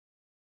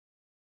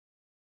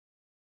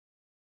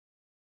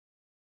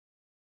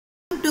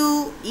to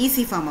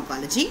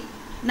Ecpharmacology.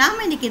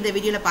 நாம இன்னைக்கு இந்த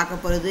வீடியோல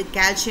பார்க்க போறது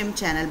கால்சியம்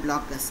சேனல்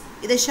பிளாக்கர்ஸ்.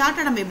 இத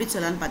ஷார்ட்டா நம்ம எப்படி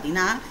சொல்லலாம்னு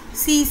பாத்தீங்கன்னா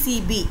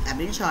CCB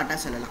அப்படினு ஷார்ட்டா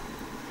சொல்லலாம்.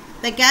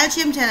 இந்த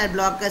கால்சியம் சேனல்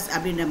பிளாக்கர்ஸ்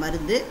அப்படிங்கற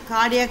மருந்து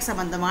கார்டியாக்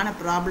சம்பந்தமான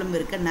ப்ராப்ளம்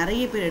இருக்க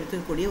நிறைய பேர்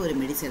எடுத்துக்கக்கூடிய ஒரு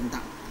மெடிசன்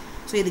தான்.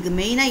 சோ இதுக்கு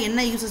மெயினா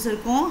என்ன யூசஸ்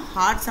இருக்கும்?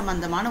 ஹார்ட்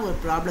சம்பந்தமான ஒரு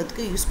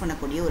ப்ராப்ளத்துக்கு யூஸ்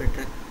பண்ணக்கூடிய ஒரு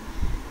ட்ரக்.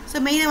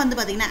 சோ மெயினா வந்து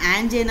பாத்தீங்கன்னா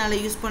ஆன்ஜினால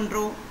யூஸ்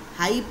பண்றோம்,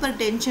 ஹைப்பர்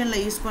டென்ஷன்ல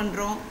யூஸ்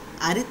பண்றோம்,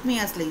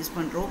 அரித்மியாஸ்ல யூஸ்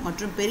பண்றோம்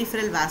மற்றும்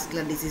பெரிஃபரல்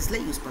வாஸ்குலர் டிசீஸ்ல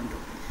யூஸ்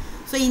பண்றோம்.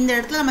 சோ இந்த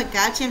இடத்துல நம்ம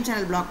கால்சியம்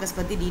சேனல் பிளாக்கர்ஸ்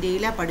பத்தி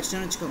டீடைலா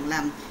படிச்சோம்னு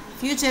வெச்சுக்கோங்களேன்.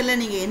 ஃபியூச்சர்ல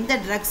நீங்க எந்த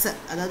ட்ரக்ஸ்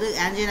அதாவது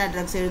ஆன்ஜினா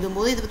ட்ரக்ஸ்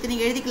எழுதும்போது இத பத்தி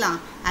நீங்க எழுதிக்கலாம்,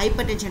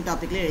 ஹைப்பர் டென்ஷன்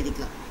டாபிக்ல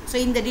எழுதிக்கலாம். சோ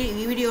இந்த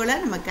வீடியோல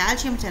நம்ம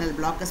கால்சியம் சேனல்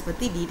பிளாக்கர்ஸ்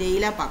பத்தி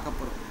டீடைலா பார்க்க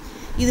போறோம்.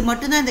 இது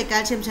மட்டும் தான் இந்த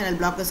கால்சியம் சேனல்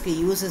பிளாக்கர்ஸ்க்கு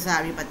யூசஸ்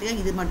அப்படி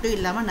பார்த்தீங்கன்னா இது மட்டும்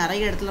இல்லாம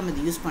நிறைய இடத்துல நம்ம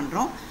இது யூஸ்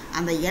பண்றோம்.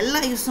 அந்த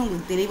எல்லா யூஸும்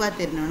உங்களுக்கு தெளிவா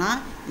தெரியணும்னா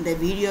இந்த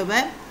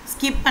வீடியோவை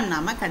ஸ்கிப்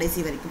பண்ணாம கடைசி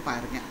வரைக்கும்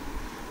பாருங்க.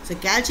 சோ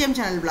கால்சியம்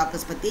சேனல்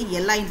பிளாக்கர்ஸ் பத்தி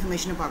எல்லா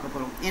இன்ஃபர்மேஷனும் பார்க்க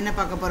போறோம். என்ன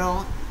பார்க்க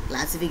போறோம்?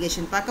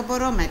 கிளாசிஃபிகேஷன் பார்க்க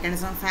போறோம்,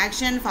 mechanism of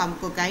action,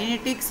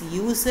 ஃபார்மகோகைனெடிக்ஸ்,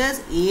 uses,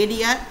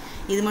 ADR.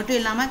 இது மட்டும்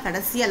இல்லாம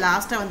கடைசியா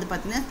லாஸ்டா வந்து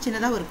பாத்தீங்கன்னா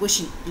சின்னதா ஒரு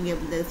क्वेश्चन. நீங்க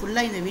இந்த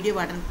ஃபுல்லா இந்த வீடியோ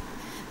அட்டெண்ட்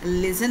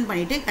லிசன்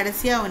பண்ணிட்டு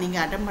கடைசியா நீங்க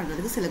அட்டெண்ட்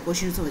பண்றதுக்கு சில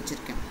क्वेश्चंसும்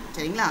வச்சிருக்கேன்.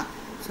 சரிங்களா?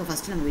 சோ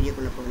ஃபர்ஸ்ட் நம்ம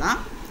வீடியோக்குள்ள போகலாம்.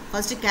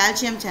 ஃபர்ஸ்ட்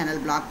கால்சியம்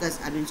சேனல் பிளாக்கர்ஸ்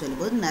அப்படினு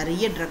சொல்லும்போது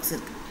நிறைய ட்ரக்ஸ்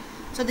இருக்கு.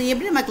 சோ அதை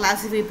எப்படி நம்ம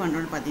கிளாசிஃபை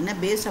பண்றோம்னு பாத்தீங்கன்னா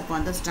based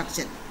upon the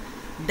structure.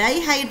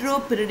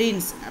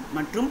 டைஹைட்ரோபிரிடின்ஸ்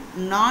மற்றும்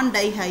நான்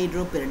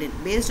dihydropyridine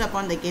based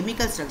upon the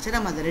chemical structure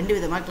நம்ம அதை ரெண்டு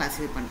விதமா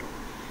கிளாசிஃபை பண்றோம்.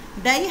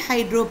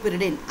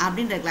 டைஹைட்ரோபிரிடின்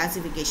அப்படிங்கற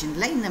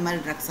கிளாசிஃபிகேஷன்ல இந்த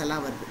மாதிரி ட்ரக்ஸ்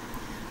எல்லாம் வருது.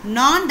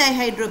 நான்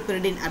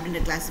டைஹைட்ரோபிரிடின்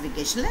அப்படிங்கற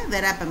கிளாசிஃபிகேஷன்ல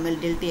வெராபமில்,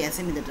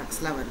 டில்டியாசம் இந்த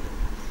ட்ரக்ஸ்லாம் வருது.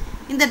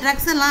 இந்த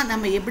ட்ரக்ஸ் எல்லாம்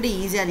நம்ம எப்படி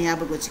ஈஸியா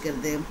ஞாபகம்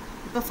வச்சுக்கிறது?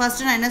 இப்போ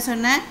ஃபர்ஸ்ட் நான் என்ன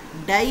சொன்னேன்?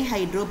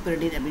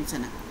 டைஹைட்ரோபிரிடின் அப்படினு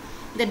சொன்னேன்.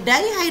 இந்த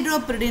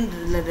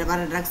டைஹைட்ரோபிரிடின்ல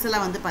வர ட்ரக்ஸ்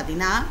எல்லாம் வந்து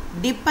பாத்தீங்கன்னா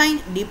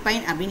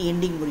டிபைன் அப்படினு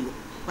எண்டிங் முடியும்.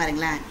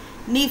 பாருங்களேன்,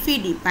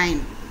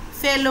 நிஃபிடிபைன்,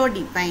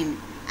 ஃபெலோடிபைன்,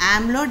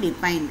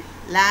 ஆம்லோடிபைன்,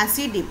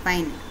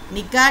 லாசிடிபைன்,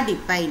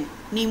 நிகாடிபைன்,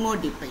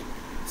 நிமோடிபைன்.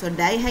 ஸோ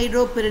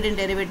டைஹைட்ரோபிரிடின்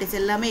டெரிவேட்டிவ்ஸ்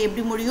எல்லாமே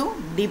எப்படி முடியும்?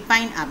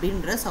 டிபைன்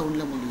அப்படின்ற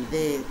சவுண்ட்ல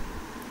முடியுது.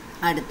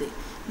 அடுத்து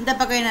இந்த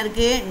பக்கம் என்ன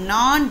இருக்கு?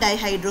 நான்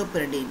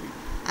டைஹைட்ரோபிரிடின்.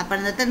 அப்போ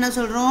இந்த இடத்துல என்ன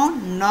சொல்றோம்?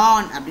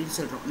 நான் அப்படின்னு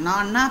சொல்றோம்.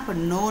 நான்னா அப்போ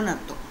நோன்னு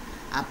அர்த்தம்.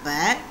 அப்போ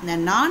இந்த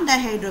நான்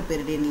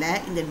டைஹைட்ரோபிரிடின்ல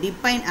இந்த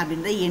டிபைன்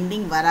அப்படின்ற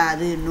எண்டிங்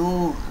வராது, நோ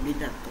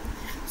அப்படின்ற அர்த்தம்.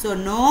 So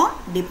no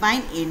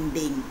define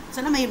ending. So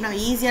நம்ம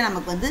ஈஸியாக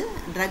நமக்கு வந்து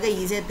ட்ரக்கை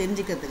ஈஸியாக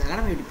தெரிஞ்சுக்கிறதுக்காக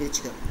நம்ம இப்படி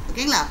பிரிச்சுக்கிறோம்.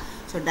 ஓகேங்களா?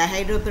 ஸோ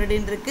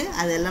டைஹைட்ரோபிரிடின் இருக்குது,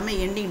 அது எல்லாமே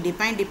எண்டிங்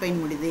டிபைன்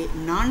முடியுது.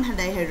 நான்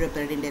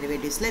டைஹைட்ரோபிரிடின்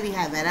டெரிவேட்டிவ்ஸில் வி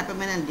ஹேவ்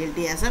வெராபமில் அண்ட்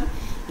டில்டியாசம்.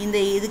 இந்த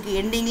இதுக்கு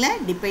எண்டிங்கில்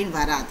டிபைன்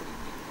வராது.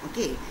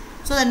 ஓகே,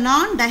 ஸோ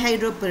நான்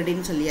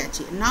டைஹைட்ரோபிரிடின்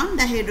சொல்லியாச்சு. நான்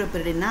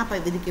டைஹைட்ரோபிரிடின்னா அப்போ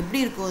இதுக்கு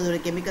எப்படி இருக்கும்? அதோட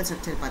கெமிக்கல்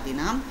ஸ்ட்ரக்சர்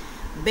பார்த்தீங்கன்னா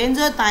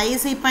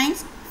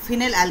பென்சோதயசிபைன்ஸ்,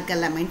 ஃபினைல்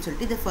ஆல்கலமைன்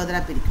சொல்லிட்டு இதை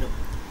ஃபர்தராக பிரிக்கிறோம்.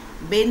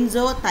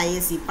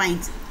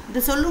 பென்சோதயசிபைன்ஸ்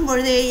இது சொல்லும்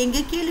பொழுது எங்கே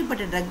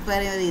கேள்விப்பட்ட ட்ரக்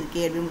பேர்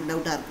இருக்கே அப்படின்னு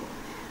டவுட்டாக இருக்கும்.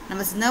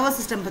 நம்ம நர்வஸ்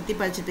சிஸ்டம் பற்றி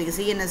படிச்சிருப்பீங்க,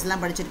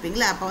 CNSலாம்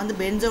படிச்சிருப்பீங்களா? அப்போ வந்து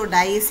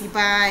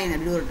பென்சோடைசிபைன்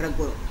அப்படி ஒரு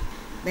ட்ரக் வரும்.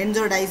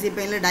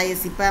 பென்சோடைசிபைனில்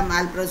டயசிபம்,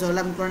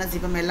 ஆல்ப்ரோசோலம்,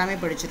 குளோனசிபம் எல்லாமே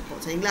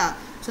படிச்சிருப்போம். சரிங்களா?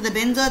 ஸோ இந்த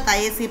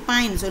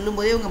பென்சோதயசிபைன்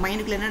சொல்லும்போதே உங்கள்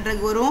மைண்டுக்குள்ள என்ன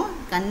ட்ரக் வரும்?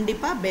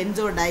 கண்டிப்பாக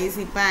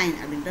பென்சோடைசிபைன்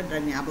அப்படின்ற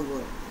ட்ரக் ஞாபகம்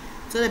வரும்.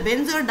 ஸோ இந்த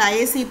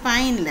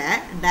பென்சோடைசிபைனில்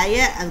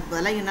அதுக்கு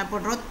பதிலாக என்ன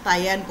போடுறோம்?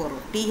 தயான்னு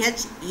போடுறோம்.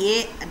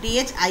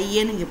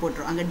 THIN இங்கே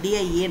போட்டுரும். அங்கே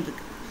DIAன்னு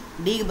இருக்குது.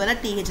 டிக்கு பதிலாக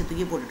TH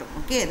தூக்கி போட்டுட்டோம்.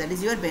 Okay, that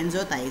is your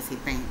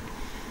பென்சோடைசிபைன்.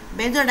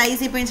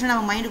 பென்சோடைசிபைன்ஸ்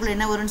நம்ம மைண்டுக்குள்ள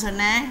என்ன வரும்னு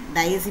சொன்னேன்?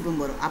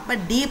 டயசிபம் வரும். அப்போ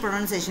டி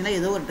ப்ரொனன்சியேஷனில்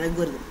ஏதோ ஒரு ட்ரக்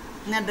வருது.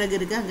 என்ன ட்ரக்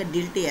இருக்குது? அங்கே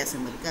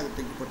டில்டியாசம் இருக்குது, அதை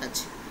தூக்கி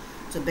போட்டாச்சு.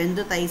 ஸோ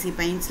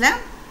பென்சோடைசிபைன்ஸில்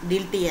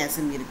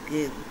டில்டியாசம்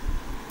இருக்குது.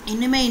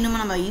 இன்னும்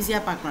நம்ம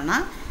ஈஸியாக பார்க்கணும்னா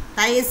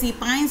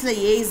டையசிபைன்ஸில்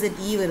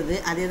AZE வருது,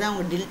 அதே தான்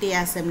உங்கள்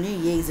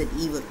டில்டியாசம்லேயும்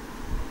AZE வரும்.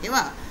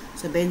 ஓகேவா?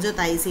 So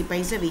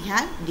பென்சோடைசிபைன்ஸில் we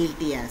have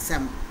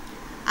டில்டியாசம்.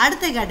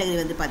 அடுத்த கேட்டகரி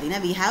வந்து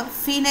பார்த்தீங்கன்னா we have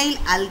phenyl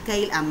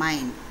alkyl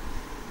amine.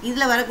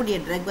 இதில் வரக்கூடிய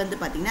ட்ரக் வந்து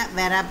பார்த்தீங்கன்னா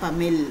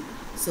வெராபமில்.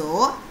 ஸோ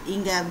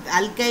இங்கே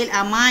அல்கைல்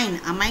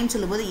அமைன்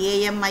சொல்லும்போது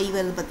AMI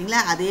வருது பார்த்தீங்களா?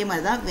 அதே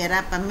மாதிரி தான்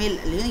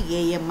வெராபமில்லையும்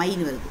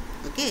AMIன்னு வருது.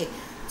 ஓகே,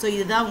 ஸோ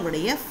இதுதான்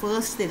உங்களுடைய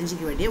ஃபர்ஸ்ட்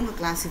தெரிஞ்சிக்க வேண்டிய உங்கள்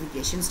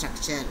கிளாசிஃபிகேஷன்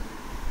ஸ்ட்ரக்சர்.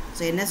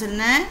 ஸோ என்ன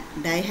சொன்னேன்?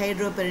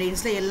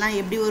 டைஹைட்ரோபிரிடின்ஸில் எல்லாம்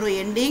எப்படி வரும்?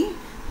 எண்டிங்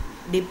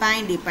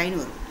டிபைன்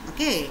வரும்.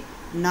 ஓகே,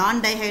 நான்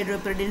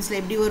டைஹைட்ரோபிரிடின்ஸில்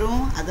எப்படி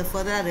வரும்? அதை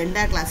ஃபர்தராக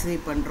ரெண்டாக கிளாஸிஃபை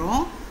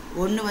பண்ணுறோம்.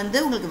 ஒன்று வந்து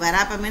உங்களுக்கு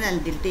வெராபமில்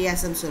அண்ட்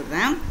டில்டியாசம்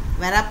சொல்கிறேன்.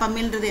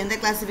 வெராபமில்ன்றது எந்த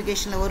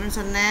கிளாசிஃபிகேஷனில் வரும்னு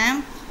சொன்னேன்?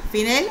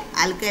 ஃபினைல்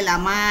அல்கைல்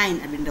அமைன்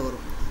அப்படின்ற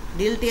வரும்.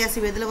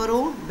 டில்டியாசம் எதில்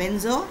வரும்?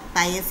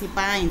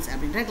 பென்சோடைசிபைன்ஸ்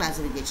அப்படின்ற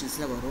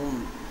கிளாசிஃபிகேஷன்ஸில்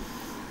வரும்.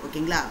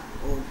 ஓகேங்களா?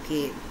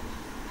 ஓகே,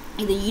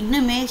 இது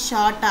இன்னுமே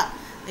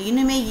ஷார்ட்டாக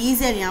இன்னுமே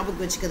ஈஸியாக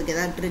ஞாபகம் வச்சுக்கிறதுக்கு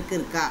ஏதாவது ட்ரிக்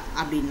இருக்கா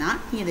அப்படின்னா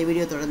நீங்கள் இந்த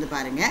வீடியோ தொடர்ந்து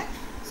பாருங்கள்.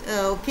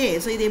 ஓகே,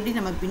 ஸோ இது எப்படி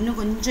நமக்கு இன்னும்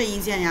கொஞ்சம்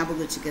ஈஸியாக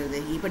ஞாபகம் வச்சுக்கிறது?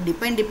 இப்போ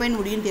டிபைன்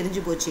முடியும்னு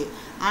தெரிஞ்சு போச்சு,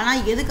 ஆனால்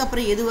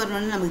எதுக்கப்புறம் எது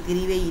வரணும்னு நமக்கு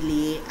தெரியவே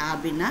இல்லையே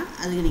அப்படின்னா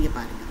அதுக்கு நீங்கள்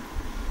பாருங்கள்.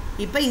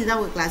 இப்போ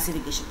இதுதான் ஒரு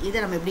கிளாசிஃபிகேஷன். இதை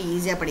நம்ம எப்படி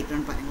ஈஸியாக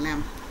படிக்கணும்னு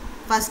பாருங்களேன்.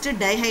 ஃபஸ்ட்டு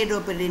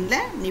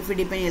டைஹைட்ரோபிரிடினில்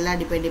நிஃபிடிபைன் எல்லா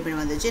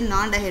டிபைன் வந்துச்சு.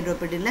 நான்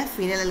டைஹைட்ரோபிரிடினில்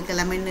ஃபினைல்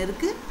அல்கைலமைன்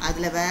இருக்குது,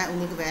 அதில்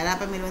உங்களுக்கு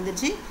வெராப்பமைல்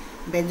வந்துச்சு.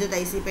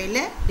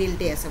 பென்சோதைசிபைனில்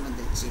டில்டேசம்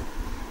வந்துருச்சு.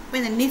 இப்போ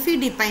இந்த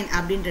நிஃபிடிபைன்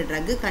அப்படின்ற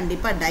ட்ரக்கு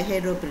கண்டிப்பாக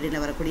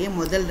டைஹைட்ரோபிரிடினில் வரக்கூடிய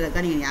முதல்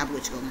ட்ரக்காக நீங்கள் ஞாபகம்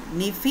வச்சுக்கோங்க.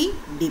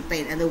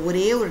 நிஃபிடிபைன் அந்த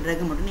ஒரே ஒரு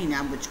ட்ரக்கு மட்டும் நீங்கள்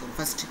ஞாபகம் வச்சுக்கோங்க.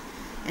 ஃபஸ்ட்டு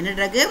என்ன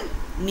ட்ரக்கு?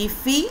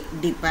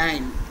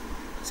 நிஃபிடிபைன்.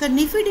 ஸோ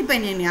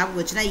நிஃபிடிபைன் ஞாபகம்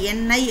வச்சுன்னா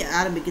என்ஐ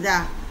ஆரம்பிக்குதா,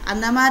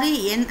 அந்த மாதிரி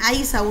என்ஐ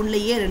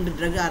சவுண்ட்லேயே 2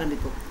 ட்ரக்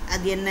ஆரம்பிக்கும்.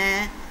 அது என்ன?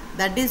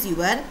 That is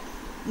your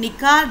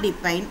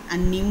நிகாடிபைன்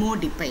and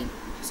நிமோடிபைன்.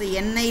 So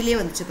என்ஐலே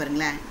வந்துச்சு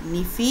பாருங்களேன்,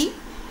 நிஃபி,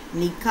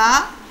 நிகா,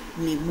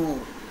 நிமோ.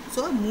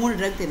 ஸோ 3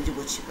 ட்ரக் தெரிஞ்சு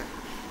போச்சு. இப்போ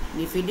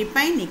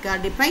நிஃபிடிபைன்,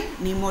 நிகாடிபைன்,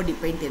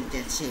 நிமோடிபைன்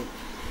தெரிஞ்சாச்சு.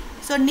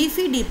 ஸோ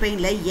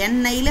நிஃபிடிபைனில்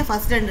என்ஐயில்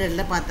ஃபஸ்ட் 2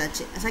 லெட்டரில்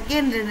பார்த்தாச்சு.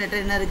 செகண்ட் 2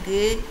 லெட்டர் என்ன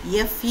இருக்குது?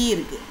 எஃப்இ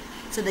இருக்குது.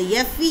 ஸோ இந்த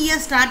எஃப்இயை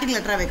ஸ்டார்டிங்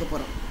லெட்டராக வைக்க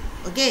போகிறோம்.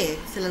 ஓகே,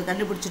 சிலர்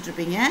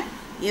கண்டுபிடிச்சிட்ருப்பீங்க.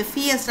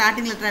 எஃப்இயை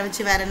ஸ்டார்டிங் லெட்டராக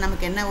வச்சு வேறு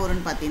நமக்கு என்ன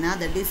வரும்னு பார்த்தீங்கன்னா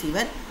தட் இஸ்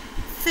யுவர்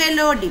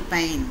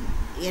ஃபெலோடிபைன்.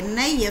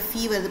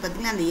 என்ஐஎஃப்இ வருது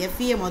பார்த்தீங்கன்னா, அந்த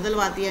எஃப்இயை முதல்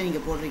வார்த்தையாக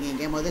நீங்கள் போடுறீங்க.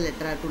 இங்கே முதல்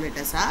லெட்டராக 2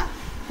 லெட்டர்ஸாக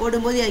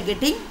போடும்போது யூ ஆர்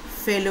கெட்டிங்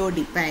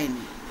ஃபெலோடிபைன்.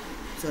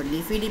 ஸோ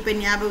நிஃபிடிபைன்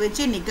ஞாபகம்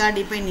வச்சு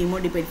நிகாடிபைன்,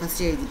 நிமோடிபைன்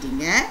ஃபஸ்ட்டு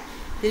எழுதிட்டீங்க.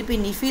 திருப்பி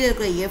நிஃபியில்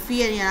இருக்கிற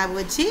எஃப்இயை ஞாபகம்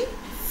வச்சு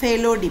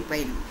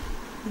ஃபெலோடிபைன்.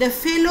 இந்த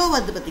ஃபெலோ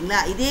வருது பார்த்தீங்களா,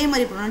 இதே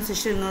மாதிரி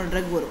ப்ரொனன்சியேஷன் இன்னொரு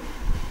ட்ரக் வரும்.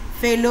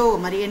 ஃபெலோ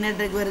மாதிரி என்ன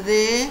ட்ரக்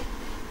வருது?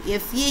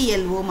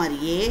 எஃப்ஏஎல்ஓ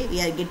மாதிரியே we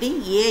are getting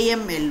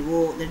AMLO,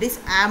 that is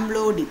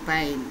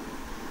amlodipine.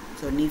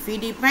 So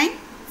நிஃபிடிபைன்,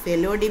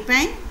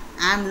 ஃபெலோடிபைன்,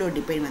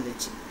 ஆம்லோடிபைன்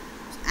வந்துருச்சு.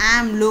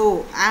 ஆம்லோ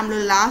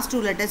லாஸ்ட் 2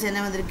 லெட்டர்ஸ்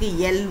என்ன வந்திருக்கு?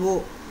 எல்ஓ.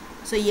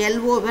 ஸோ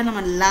எல்ஓவை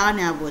நம்ம லா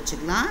ஞாபகம்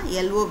வச்சுக்கலாம்.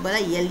 எல்ஓக்கு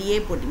பதிலாக எல்ஏ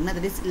போட்டிங்கன்னா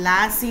தட் இஸ்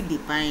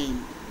லாசிடிபைன்.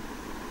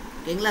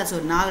 ஓகேங்களா? ஸோ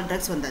 4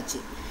 ட்ரக்ஸ் வந்தாச்சு.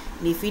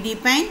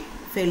 நிஃபிடிபைன்,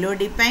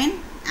 ஃபெலோடிபைன்,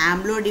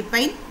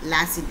 ஆம்லோடிபைன்,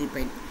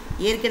 லாசிடிபைன்.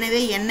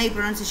 ஏற்கனவே என்ஐ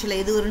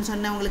ப்ரொனன்சியேஷனில் எது வரும்னு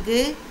சொன்னால் உங்களுக்கு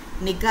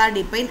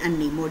நிகாடிபைன் அண்ட்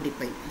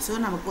நிமோடிபைன். ஸோ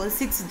நமக்கு ஒரு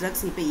 6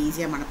 ட்ரக்ஸ் இப்போ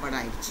ஈஸியாக மனப்பாடம்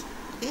ஆயிடுச்சு.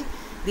 Okay,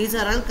 these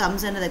are all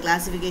comes under the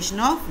classification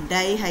of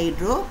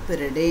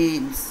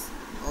dihydropyridines.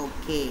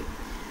 Okay,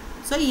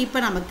 so இப்போ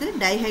நமக்கு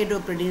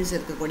டைஹைட்ரோபிரிடின்ஸ்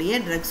இருக்கக்கூடிய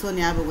ட்ரக்ஸோ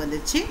ஞாபகம்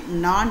வந்துச்சு,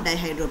 நான்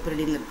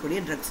டைஹைட்ரோபிரிடினில் இருக்கக்கூடிய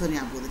ட்ரக்ஸோ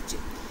ஞாபகம் வந்துச்சு.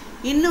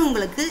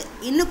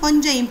 இன்னும்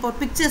கொஞ்சம்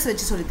பிக்சர்ஸ்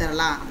வச்சு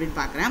சொல்லித்தரலாம் அப்படின்னு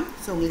பார்க்குறேன்.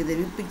 ஸோ உங்களுக்கு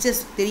இந்த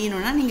பிக்சர்ஸ்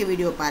தெரியணுன்னா நீங்கள்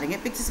வீடியோ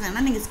பாருங்கள். பிக்சர்ஸ்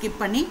வேணால் நீங்கள்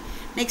ஸ்கிப் பண்ணி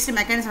நெக்ஸ்ட்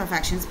மெக்கானிசம் ஆஃப்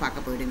ஆக்ஷன்ஸ்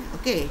பார்க்க போயிடுங்க.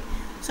 ஓகே,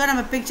 ஸோ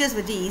நம்ம பிக்சர்ஸ்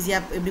வச்சு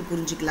ஈஸியாக எப்படி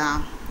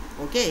புரிஞ்சிக்கலாம்?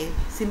 ஓகே,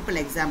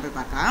 சிம்பிள் எக்ஸாம்பிள்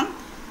பார்க்கலாம்.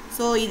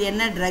 ஸோ இது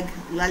என்ன ட்ரக்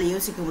உங்களால்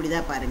யோசிக்க முடியுதா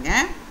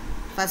பாருங்கள்.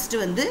 ஃபஸ்ட்டு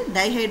வந்து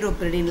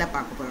டைஹைட்ரோபிரிடினில்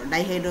பார்க்க போகிறோம்.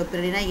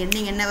 டைஹைட்ரோபிரிடினா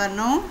என்ன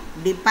வரணும்?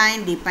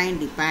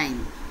 டிபைன்.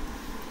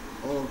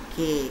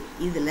 ஓகே,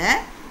 இதில்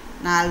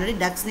நான் ஆல்ரெடி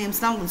ட்ரக்ஸ்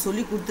நேம்ஸ்லாம் உங்களுக்கு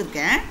சொல்லி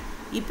கொடுத்துருக்கேன்.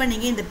 இப்போ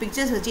நீங்கள் இந்த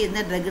பிக்சர்ஸ் வச்சு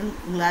எந்த ட்ரக்குன்னு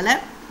உங்களால்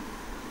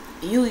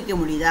யூகிக்க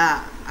முடியுதா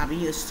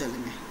அப்படின்னு யோசிச்சு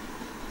சொல்லுங்கள்.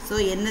 ஸோ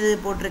என்னது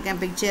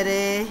போட்டிருக்கேன் பிக்சரு?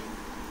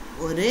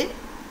 ஒரு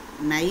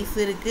நைஃப்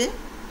இருக்குது,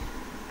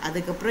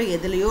 அதுக்கப்புறம்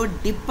எதுலையோ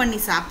டிப் பண்ணி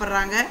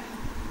சாப்பிட்றாங்க.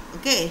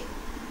 ஓகே,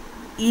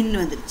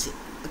 வந்துருச்சு.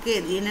 ஓகே,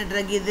 இது என்ன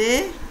ட்ரக்? இது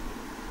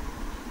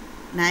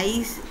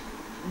nice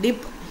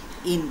tip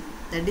in,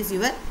 that is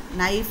your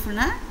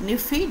நைஃப்னா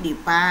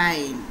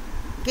நிஃபிடிபைன்.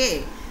 Okay,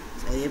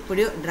 so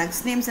எப்படியோ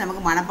ட்ரக்ஸ் நேம்ஸ்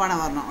நமக்கு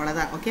மனப்பாடம் வரணும்,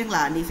 அவ்வளோதான்.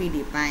 ஓகேங்களா?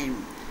 நிஃபிடிபைன்.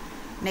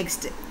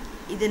 நெக்ஸ்ட்டு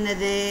இது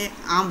என்னது?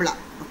 ஆம்லா.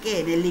 ஓகே,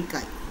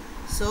 நெல்லிக்காய்.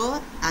 ஸோ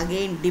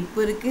அகெயின் டிப்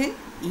இருக்குது,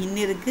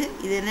 இருக்குது.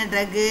 இது என்ன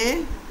ட்ரக்கு?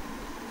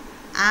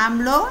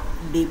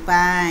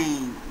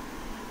 ஆம்லோடிபைன்.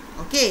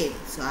 ஓகே,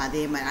 ஸோ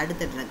அதே மாதிரி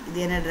அடுத்த ட்ரக். இது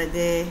என்ன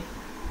ட்ரக்கு?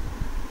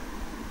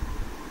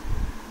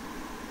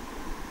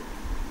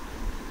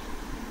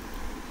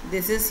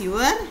 திஸ் இஸ்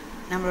யுவர்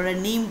நம்மளோட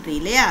நீம் ட்ரீ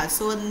இல்லையா?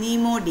 ஸோ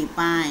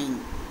நிமோடிபைன்.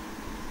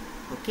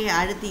 ஓகே,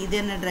 அடுத்து இது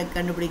என்ன ட்ரக்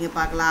கண்டுபிடிங்க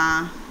பார்க்கலாம்.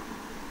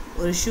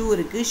 ஒரு ஷூ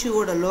இருக்குது,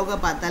 ஷூவோட லோகோ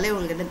பார்த்தாலே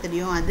உங்களுக்கு என்ன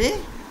தெரியும்? அது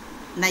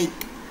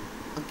நைக்.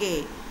 ஓகே,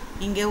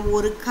 இங்கே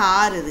ஒரு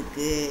கார்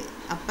இருக்குது,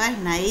 அப்போ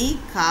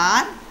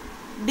கார்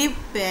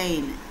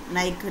டிபைன்,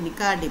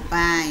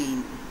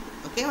 நிகாடிபைன்.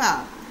 ஓகேவா?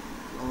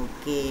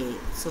 ஓகே,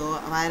 ஸோ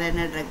வேறு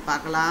என்ன ட்ரக்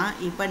பார்க்கலாம்.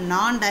 இப்போ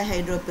நான்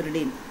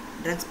டைஹைட்ரோபிரிடின்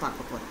ட்ரக்ஸ்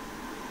பார்க்க போகிறோம்.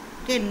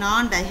 ஓகே,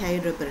 நான்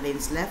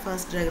டைஹைட்ரோபிரிடின்ஸில்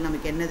ஃபர்ஸ்ட் ட்ரக்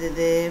நமக்கு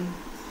என்னது?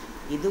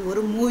 இது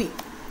ஒரு மூவி.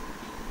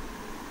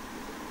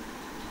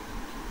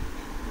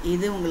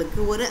 இது உங்களுக்கு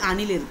ஒரு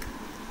அணில் இருக்குது.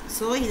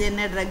 ஸோ இது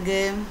என்ன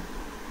truck?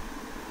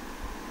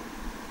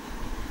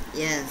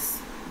 S,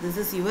 this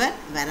is your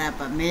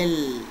வெராப்பமைல்.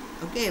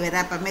 Okay,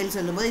 வெராப்பமைல்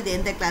சொல்லும்போது இது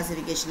எந்த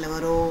கிளாஸிஃபிகேஷனில்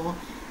வரும்?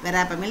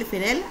 வெராப்பமைல்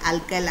ஃபினைல்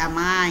அல்கைல்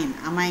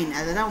அமைன்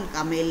அதை தான்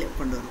உங்களுக்கு அமைல்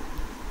கொண்டு வரும்.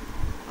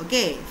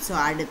 ஓகே, ஸோ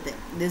அடுத்து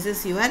திஸ்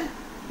இஸ் யுவர்,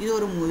 இது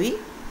ஒரு மூவி.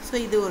 ஸோ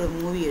இது ஒரு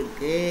மூவி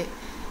இருக்குது.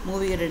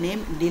 மூவியோட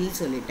நேம் டில்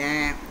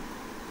சொல்லிட்டேன்.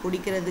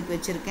 குடிக்கிறதுக்கு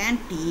வச்சுருக்கேன்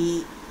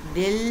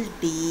டில்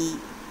டீ.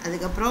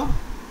 அதுக்கப்புறம்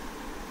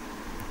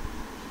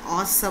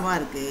ஆசமாக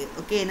இருக்குது.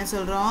 ஓகே, என்ன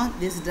சொல்கிறோம்?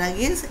 This drug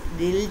is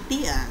டில்டி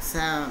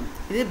awesome.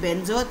 இது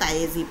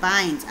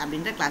பென்சோதைசிபைன்ஸ்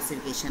அப்படின்ற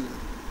கிளாஸிஃபிகேஷனில்.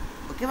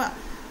 ஓகேவா?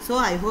 ஸோ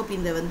ஐ ஹோப்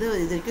இந்த இது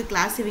வரைக்கும்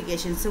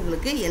கிளாஸிஃபிகேஷன்ஸ்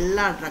உங்களுக்கு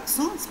எல்லா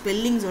ட்ரக்ஸும்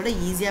ஸ்பெல்லிங்ஸோட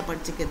ஈஸியாக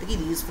படிச்சுக்கிறதுக்கு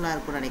இது யூஸ்ஃபுல்லாக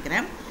இருக்கும்னு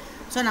நினைக்கிறேன்.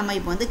 ஸோ நம்ம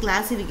இப்போ வந்து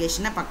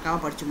கிளாசிஃபிகேஷனை பக்காவாக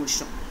படித்து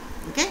முடிச்சிட்டோம்.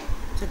 ஓகே,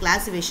 ஸோ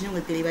கிளாசிஃபிகேஷன்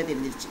உங்களுக்கு தெளிவாக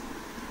தெரிஞ்சிருச்சு.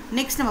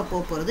 நெக்ஸ்ட் நம்ம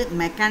போகிறது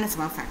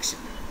மெக்கானிசம் ஆஃப்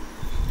ஆக்ஷன்.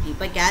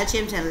 இப்போ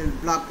கால்சியம் சேனல்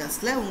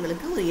பிளாக்கர்ஸில்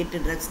உங்களுக்கு ஒரு 8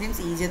 ட்ரக்ஸ்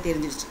நேம்ஸ் ஈஸியாக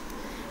தெரிஞ்சிருச்சு.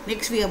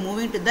 Next we are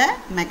moving to the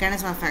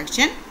mechanism of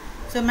action.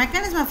 So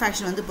mechanism of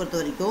action வந்து பொறுத்த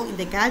வரைக்கும்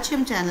இந்த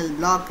கால்சியம் சேனல்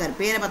பிளாக்கர்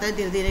பேரை பார்த்தா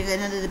தெரியுது.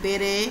 என்னது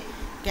பேர்?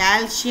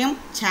 Calcium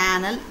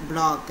channel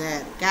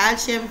blogger.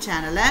 கால்சியம்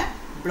சேனலை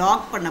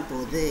பிளாக் பண்ண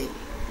போகுது.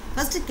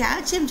 ஃபஸ்ட்டு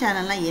கால்சியம்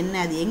சேனல்னால் என்ன,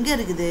 அது எங்கே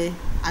இருக்குது,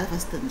 அதை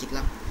ஃபஸ்ட்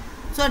தெரிஞ்சுக்கலாம்.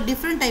 So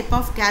different type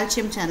of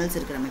calcium channels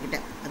இருக்குது நம்மக்கிட்ட.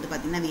 அது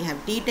பார்த்திங்கன்னா we have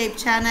T type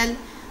channel,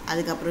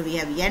 அதுக்கப்புறம் we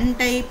have N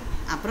டைப்,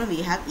 அப்புறம் we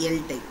have L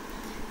type.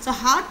 So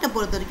ஹார்ட்டை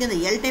பொறுத்த வரைக்கும் அந்த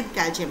எல் டைப்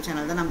கால்சியம்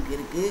சேனல் தான் நமக்கு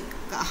இருக்குது.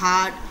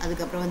 ஹார்ட்,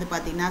 அதுக்கப்புறம் வந்து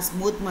பார்த்திங்கன்னா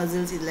ஸ்மூத்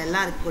மசில்ஸ், இதில்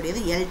எல்லாம் இருக்கக்கூடியது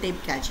L type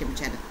calcium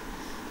channel.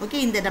 Okay,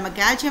 இந்த நம்ம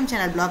கால்சியம்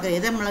சேனல் பிளாக்கர்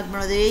எதை பிளாக்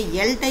பண்ணுவது?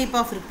 எல் டைப்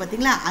ஆஃப் இருக்குது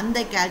பார்த்திங்களா, அந்த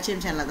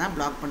கால்சியம் சேனலை தான்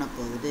பிளாக் பண்ண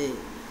போகுது.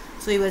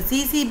 ஸோ யுவர்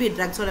சிசிபி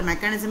ட்ரக்ஸோட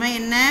மெக்கானிசமாக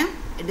என்ன?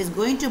 It is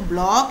going to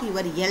black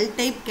your L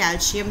type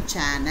calcium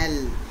channel.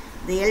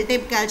 இந்த எல்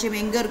டைப் கால்சியம்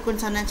எங்கே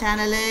இருக்குன்னு சொன்ன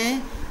சேனலு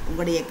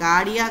உங்களுடைய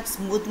கார்டியாக்,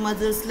 ஸ்மூத்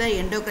மசில்ஸில்,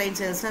 எண்டோக்ரைன்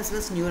செல்ஸில்,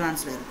 ப்ளஸ்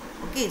நியூரான்ஸில் இருக்கும்.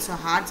 ஓகே, ஸோ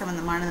ஹார்ட்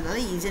சம்மந்தமானதுனால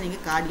ஈஸியாக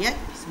நீங்கள்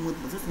கார்டியாக்,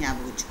 ஸ்மூத் மசில்ஸ்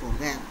ஞாபகம்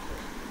வச்சுக்கோங்க.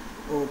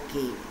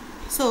 ஓகே,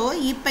 ஸோ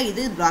இப்போ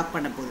இது பிளாக்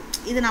பண்ண போகுது.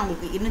 இதை நான்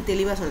உங்களுக்கு இன்னும்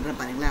தெளிவாக சொல்கிறேன்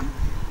பாருங்களேன்.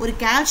 ஒரு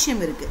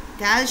கால்சியம் இருக்குது.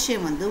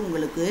 கால்சியம் வந்து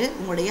உங்களுக்கு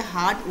உங்களுடைய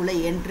ஹார்ட் உள்ள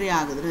என்ட்ரி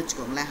ஆகுதுன்னு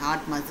வச்சுக்கோங்களேன்.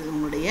 ஹார்ட் மசில்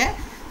உங்களுடைய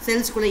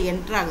செல்ஸ்குள்ளே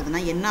என்ட்ரி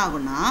ஆகுதுன்னா என்ன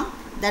ஆகுன்னா,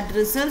 that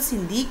results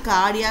in the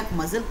cardiac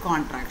muscle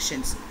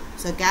contractions.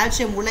 So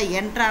calcium உள்ள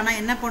என்ட்ரானால்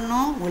என்ன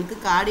பண்ணும்? உங்களுக்கு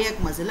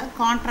கார்டியாக் மசிலை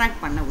கான்ட்ராக்ட்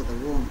பண்ண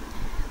உதவும்.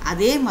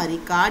 அதே மாதிரி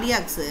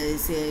கார்டியாக்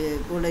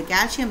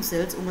கால்சியம்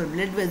செல்ஸ் உங்கள்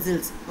பிளட்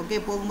வெசல்ஸ் ஓகே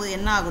போகும்போது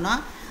என்ன ஆகுனா,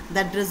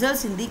 that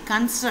results in the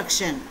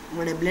construction.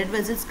 உங்களுடைய பிளட்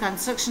வெசல்ஸ்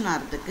கன்ஸ்ட்ரக்ஷன்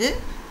ஆகிறதுக்கு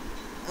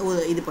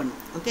இது பண்ணும்.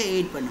 ஓகே,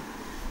 எய்ட் பண்ணும்.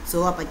 ஸோ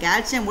அப்போ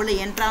கால்சியம் உள்ள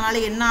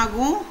என்ட்ரானாலே என்ன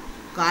ஆகும்?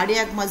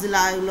 கார்டியாக் மசில்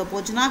உள்ள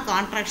போச்சுன்னா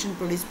கான்ட்ராக்ஷன்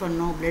ப்ரொடியூஸ்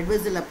பண்ணும், பிளட்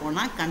வெசலில்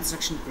போனால்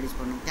கன்ஸ்ட்ரக்ஷன் ப்ரொடியூஸ்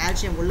பண்ணும்.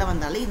 கால்சியம் உள்ளே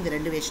வந்தாலே இந்த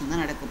ரெண்டு விஷயம்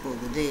தான் நடக்க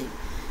போகுது.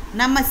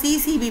 நம்ம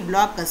CCB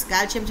blockers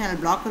calcium channel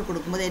blogger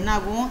கொடுக்கும்போது என்ன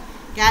ஆகும்?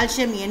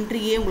 கால்சியம்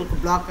என்ட்ரியே உங்களுக்கு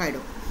பிளாக்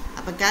ஆகிடும்.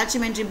 அப்போ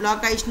கால்சியம் என்ட்ரி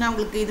பிளாக் ஆகிடுச்சுன்னா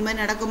உங்களுக்கு இது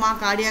மாதிரி நடக்குமா?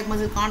 கார்டியாக்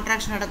மசில்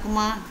கான்ட்ராக்ஷன்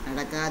நடக்குமா?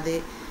 நடக்காது.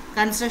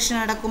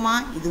 கன்ஸ்ட்ரக்ஷன் நடக்குமா?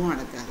 இதுவும்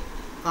நடக்காது.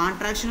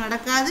 கான்ட்ராக்ஷன்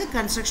நடக்காது,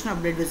 கன்ஸ்ட்ரக்ஷன்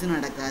ஆஃப் பிளட் வெசல்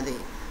நடக்காது.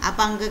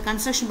 அப்போ அங்கே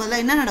கன்ஸ்ட்ரக்ஷன்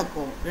பதிலாக என்ன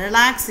நடக்கும்?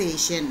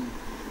 ரிலாக்ஸேஷன்.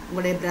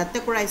 உங்களுடைய ரத்த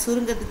குழாய்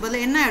சுருங்கிறதுக்கு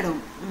பதிலாக என்ன ஆகிடும்?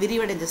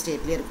 விரிவடைந்த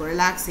ஸ்டேட்லேயே இருக்கும்,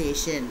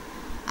 ரிலாக்ஸேஷன்.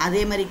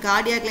 அதே மாதிரி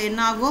கார்டியாக்கில்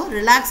என்ன ஆகும்?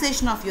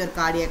 Relaxation of your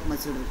cardiac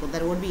muscle இருக்கும்.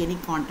 there won't be any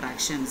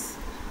contractions.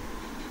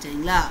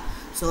 சரிங்களா?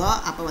 ஸோ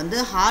அப்போ வந்து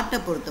ஹார்ட்டை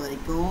பொறுத்த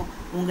வரைக்கும்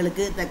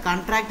உங்களுக்கு த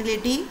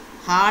கண்ட்ராக்டிலிட்டி,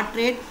 ஹார்ட்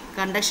ரேட்,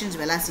 கண்டக்ஷன்ஸ்,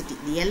 வெலாசிட்டி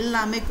இது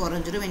எல்லாமே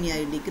குறைஞ்சிடும். when you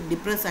are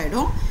டிப்ரெஸ்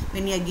ஆகிடும்.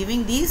 when you are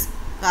giving these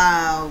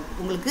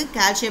உங்களுக்கு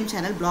கால்சியம்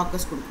சேனல்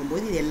பிளாக்கர்ஸ்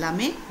கொடுக்கும்போது இது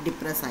எல்லாமே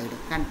டிப்ரெஸ்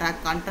ஆகிடும்.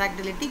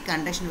 கண்ட்ராக்டிலிட்டி,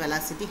 conduction,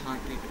 velocity,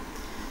 heart rate.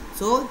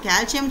 So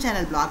calcium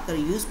channel blogger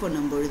use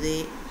பண்ணும் பொழுது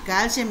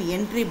கால்சியம்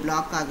என்ட்ரி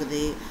பிளாக்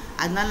ஆகுது.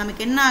 அதனால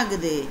நமக்கு என்ன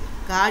ஆகுது?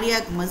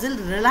 கார்டியாக் மசில்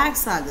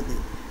ரிலாக்ஸ் ஆகுது.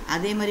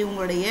 அதே மாதிரி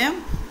உங்களுடைய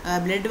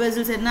பிளட்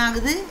வெசல்ஸ் என்ன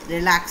ஆகுது?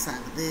 ரிலாக்ஸ்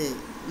ஆகுது.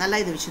 நல்லா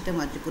இந்த விஷயத்தை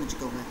மாற்றி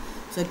புரிஞ்சுக்கோங்க.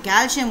 ஸோ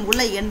கால்சியம்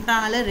உள்ள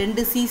என்ட்ரானால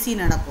 2 சிசி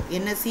நடக்கும்.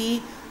 என்ன சி?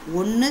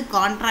 ஒன்று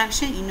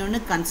கான்ட்ராக்ஷன்,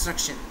 இன்னொன்று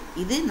கன்ஸ்ட்ரக்ஷன்.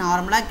 இது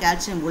நார்மலாக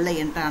கால்சியம் உள்ள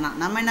என்ட்ரானா.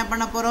 நம்ம என்ன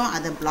பண்ண போகிறோம்?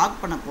 அதை பிளாக்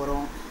பண்ண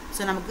போகிறோம்.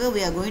 ஸோ நமக்கு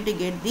we are going to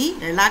get the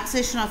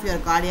relaxation of your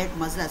cardiac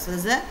muscle as well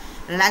as the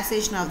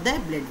relaxation of the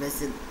blood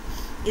vessel.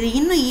 இது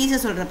இன்னும் ஈஸியாக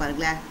சொல்கிற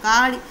பாருங்களேன்.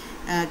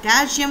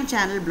 Calcium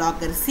channel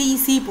blogger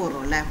CC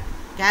போடுறோம்ல,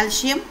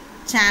 calcium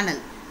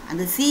channel.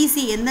 அந்த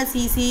சிசி என்ன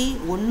சிசி?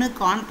 ஒன்று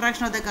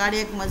contraction of the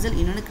cardiac muscle,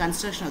 இன்னொன்று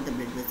construction of the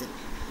blood vessel.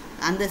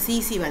 அந்த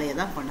சிசி வேலையை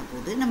தான் பண்ண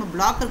போகுது. நம்ம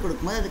பிளாக்கர்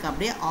கொடுக்கும்போது அதுக்கு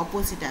அப்படியே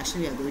opposite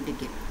action we are going to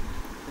get.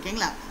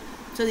 ஓகேங்களா?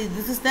 So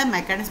this is the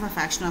mechanism of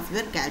action of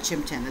your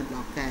calcium channel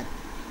blogger.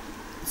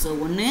 So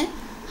ஒன்று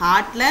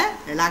ஹார்ட்டில்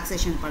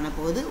ரிலாக்ஸேஷன் பண்ண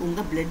போகுது,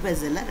 உங்கள் பிளட்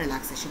வெசலில்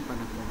ரிலாக்ஸேஷன்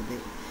பண்ண போகுது.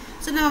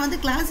 ஸோ நம்ம வந்து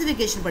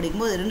கிளாஸிஃபிகேஷன்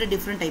படிக்கும்போது 2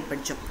 டிஃப்ரெண்ட் டைப்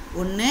படித்தோம்.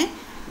 ஒன்று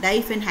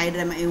டைஃபென்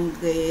ஹைட்ரமே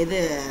இவங்களுக்கு எது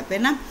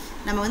பேர்னா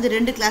நம்ம வந்து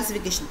 2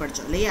 கிளாஸிஃபிகேஷன்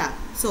படித்தோம் இல்லையா?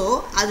 ஸோ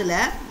அதில்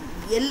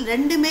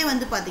ரெண்டுமே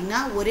வந்து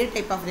பார்த்திங்கன்னா ஒரே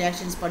டைப் ஆஃப்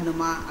ரியாக்ஷன்ஸ்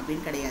பண்ணுமா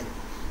அப்படின்னு கிடையாது.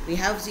 we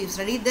have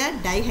studied the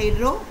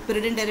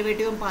dihydropyridine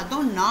derivative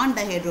பார்த்தோம், நான்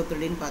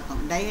dihydropyridine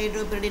பார்த்தோம்.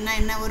 dihydropyridine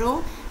என்ன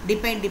வரும்?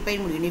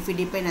 டிபைன் முடியும், நிஃபி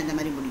டிபைன் அந்த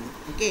மாதிரி முடியும்.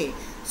 ஓகே,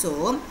 ஸோ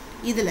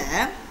இதில்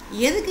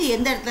எதுக்கு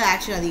எந்த இடத்துல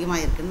ஆக்ஷன்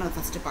அதிகமாக இருக்குதுன்னு நம்ம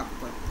ஃபஸ்ட்டு பார்க்க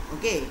போகிறோம்.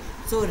 ஓகே,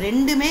 ஸோ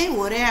ரெண்டுமே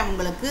ஒரே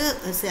உங்களுக்கு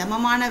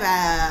சமமான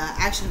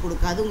ஆக்ஷன்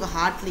கொடுக்காது உங்கள்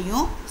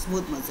ஹார்ட்லேயும்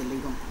ஸ்மூத்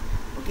மசில்லையும்.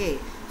 ஓகே,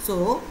 ஸோ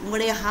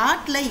உங்களுடைய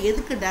ஹார்ட்டில்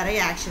எதுக்கு நிறைய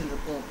ஆக்ஷன்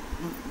இருக்கும்?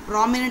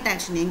 ப்ராமினென்ட்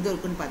ஆக்ஷன் எங்கே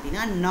இருக்குன்னு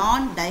பார்த்தீங்கன்னா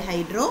நான்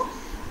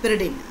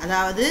டைஹைட்ரோபிரிடின்,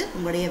 அதாவது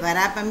உங்களுடைய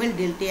வெராப்பமில்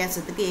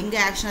டெல்டியாசத்துக்கு எங்கே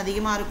ஆக்ஷன்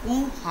அதிகமாக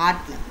இருக்கும்?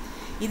 ஹார்ட்டில்.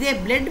 இதே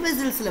பிளட்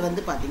வெசல்ஸில்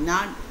வந்து பார்த்திங்கன்னா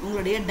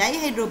உங்களுடைய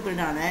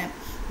டைஹைட்ரோபிரிடான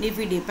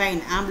நிஃபிடிபைன்,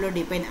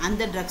 ஆம்லோடிபைன்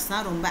அந்த ட்ரக்ஸ்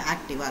தான் ரொம்ப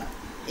ஆக்டிவாக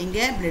இருக்கும்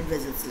எங்கே? பிளட்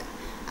வெசல்ஸில்.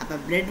 அப்போ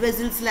பிளட்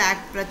வெசல்ஸில்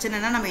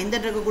பிரச்சனைனா நம்ம எந்த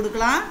ட்ரக்கு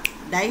கொடுக்கலாம்?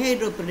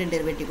 டைஹைட்ரோபிரிடின்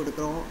டெரிவேட்டிவ்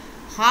கொடுக்குறோம்.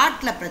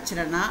 ஹார்ட்டில்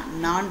பிரச்சனைனா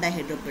நான்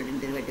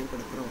டைஹைட்ரோபிரிடின் டெரிவேட்டிவ்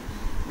கொடுக்குறோம்.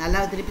 நல்லா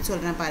திருப்பி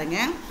சொல்கிறேன்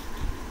பாருங்கள்.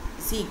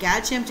 See,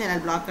 calcium channel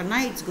blocker na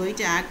it's going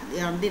to act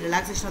on the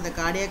relaxation of the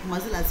cardiac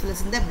muscle as well as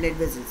in the blood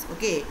vessels.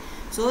 Okay,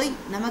 so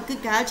நமக்கு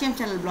calcium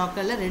channel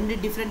blockerல ரெண்டு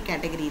different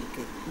category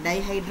இருக்கு.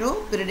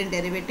 Dihydropyridine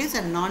derivatives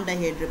and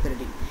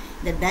non-dihydropyridine.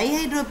 இந்த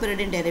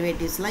dihydropyridine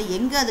derivatives-லாம்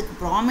எங்க அதுக்கு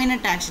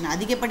prominent action,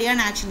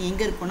 அதிகப்படியான action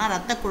எங்க இருக்குன்னா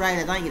ரத்த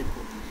குழாயில தான்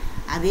இருக்கும்.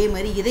 அதே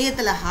மாதிரி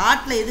இதயத்தில்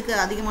ஹார்ட்டில் எதுக்கு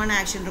அதிகமான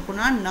ஆக்ஷன்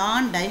இருக்குன்னா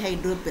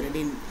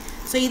non-dihydropyridine.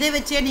 ஸோ இதை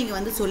வச்சே நீங்கள்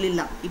வந்து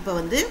சொல்லிடலாம். இப்போ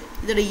வந்து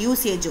இதோட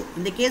யூசேஜோ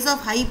இந்த கேஸ்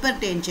ஆஃப் ஹைப்பர்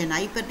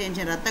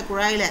டென்ஷன் ரத்த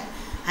குழாயில்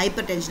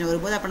ஹைப்பர் டென்ஷன்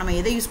வரும்போது அப்போ நம்ம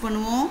எதை யூஸ்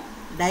பண்ணுவோம்?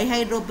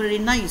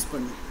 டைஹைட்ரோபிரிடின் தான் யூஸ்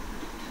பண்ணுவோம்.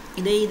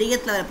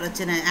 இதயத்தில் வர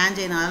பிரச்சனை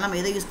ஆன்ஜைனால நம்ம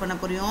எதை யூஸ் பண்ண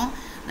போகிறோம்?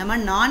 நம்ம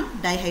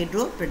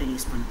non-dihydropyridine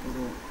யூஸ் பண்ண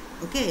போகிறோம்.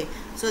 Okay,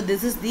 so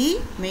this is the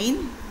main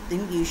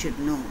thing you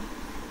should know.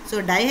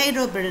 So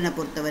டைஹைட்ரோபிரிடினை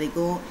பொறுத்த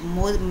வரைக்கும்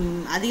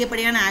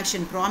அதிகப்படியான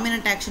ஆக்ஷன்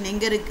ப்ராமினன்ட் ஆக்ஷன்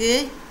எங்கே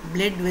இருக்குது?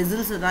 பிளட்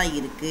வெசல்ஸ் தான்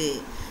இருக்குது.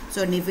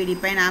 ஸோ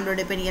நிஃபிடிபைன்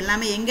ஆம்லோடிபைன்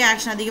எல்லாமே எங்கே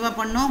ஆக்ஷன் அதிகமாக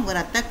பண்ணணும்? உங்கள்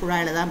ரத்த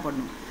குழாயில் தான்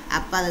பண்ணணும்.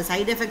 அப்போ அது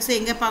சைடு எஃபெக்ட்ஸும்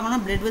எங்கே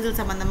பார்க்கணும்? பிளட் வெசல்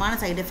சம்மந்தமான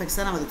சைடு எஃபெக்ட்ஸ்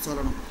தான் நம்ம அதுக்கு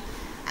சொல்லணும்.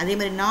 அதே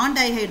மாதிரி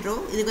non-dihydro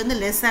இதுக்கு வந்து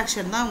லெஸ்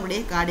ஆக்ஷன் தான்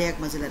உங்களுடைய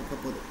கார்டியாக் மசில் இருக்க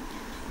போகுது.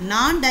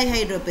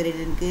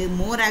 non-dihydropyridine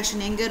மோர்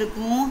ஆக்ஷன் எங்கே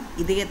இருக்கும்?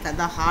 இதயத்தில்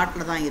தான்,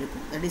 ஹார்ட்டில் தான்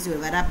இருக்கும். That is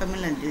your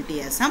வெராப்பமில் and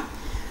டில்டியாசம்.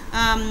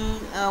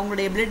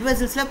 உங்களுடைய பிளட்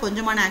வெசல்ஸில்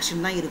கொஞ்சமான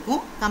ஆக்ஷன் தான்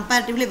இருக்கும்.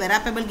 கம்பேரிட்டிவ்லி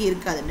வெராப்பபிளுக்கு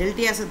இருக்காது,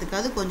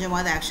 டெல்டியாசத்துக்காவது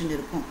கொஞ்சமாவது ஆக்ஷன்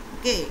இருக்கும்.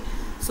 ஓகே,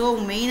 ஸோ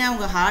மெயினாக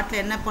உங்கள்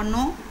ஹார்ட்டில் என்ன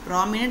பண்ணும்?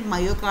 ப்ராமினென்ட்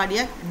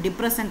மயோகார்டியாக்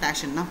டிப்ரெசன்ட்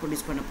ஆக்ஷன் தான்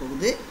ப்ரொடியூஸ் பண்ண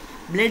போகுது.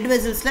 Blood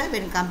வெசல்ஸில்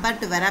when compared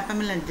to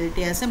வெராப்பமில் and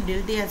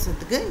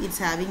டெல்டியாசத்துக்கு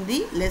it's having the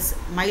less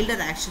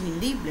milder action in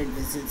the blood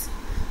vessels.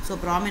 So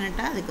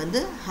ப்ராமினெண்ட்டாக அதுக்கு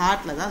வந்து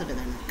ஹார்ட்டில் தான் அதோட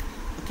வேலை இருக்குது.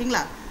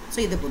 ஓகேங்களா? ஸோ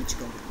இதை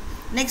புரிஞ்சுக்கோங்க.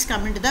 Next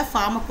coming to the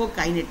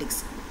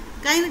ஃபார்மகோகைனெட்டிக்ஸ்.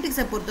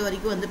 கைனெட்டிக்ஸை பொறுத்த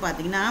வரைக்கும் வந்து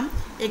பார்த்திங்கன்னா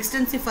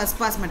எக்ஸ்டென்சிவ் ஃபர்ஸ்ட்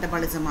பாஸ்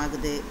மெட்டபாலிசம்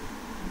ஆகுது.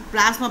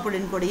 பிளாஸ்மா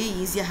ப்ரோட்டீன் கூடயும்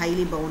ஈஸியாக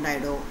ஹைலி பவுண்ட்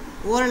ஆகிடும்.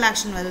 ஓரல்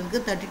ஆக்ஷன் வரதுக்கு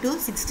 30 to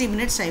 60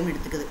 மினிட்ஸ் டைம்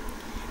எடுத்துக்குது.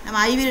 நம்ம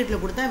ஐவி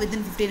ரேட்டில் கொடுத்தா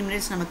வித்தின் 15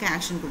 மினிட்ஸ் நமக்கு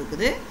ஆக்ஷன்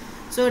கொடுக்குது.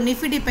 ஸோ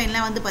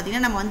நிஃபிடிபைன்லாம் வந்து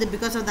பார்த்திங்கன்னா நம்ம வந்து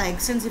because of the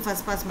extensive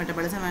first pass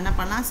metabolism என்ன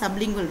பண்ணலாம்?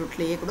 சப்லிங்குவல்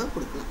ரூட்லேயே கூட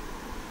கொடுக்கலாம்.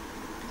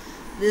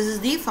 This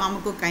is the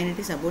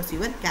ஃபார்மகோகைனெட்டிக்ஸ் about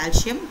your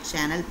calcium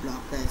channel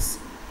blockers.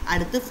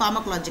 அடுத்து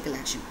ஃபார்மகலாஜிக்கல்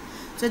ஆக்ஷன்.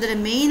 ஸோ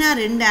இதில் மெயினாக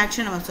ரெண்டு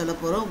ஆக்ஷன் நம்ம சொல்ல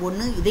போகிறோம்.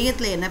 ஒன்று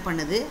இதயத்தில் என்ன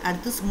பண்ணுது,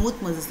 அடுத்து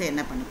ஸ்மூத் மசில்ஸில்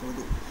என்ன பண்ண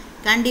போகுது.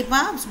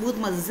 கண்டிப்பாக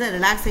ஸ்மூத் மசில்ஸில்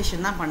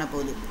ரிலாக்ஸேஷன் தான் பண்ண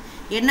போகுது.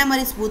 என்ன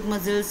மாதிரி ஸ்மூத்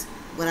மசில்ஸ்?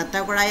 ரத்த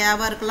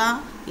குழாயாக இருக்கலாம்,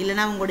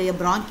 இல்லைனா உங்களுடைய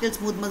ப்ராங்கியல்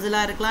ஸ்மூத்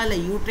மசிலாக இருக்கலாம், இல்லை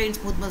யூட்ரைன்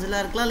ஸ்மூத்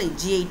மசிலாக இருக்கலாம், இல்லை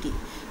ஜிஐடி.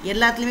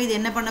 எல்லாத்துலேயுமே இது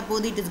என்ன பண்ண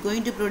போகுது? It is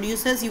going to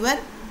produces your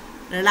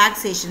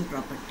relaxation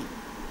property.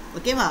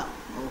 ஓகேவா?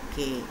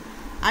 ஓகே,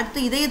 அடுத்து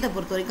இதயத்தை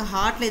பொறுத்த வரைக்கும்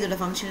ஹார்ட்டில் இதோட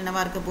ஃபங்க்ஷன்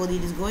என்னவாக இருக்க போகுது?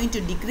 It is going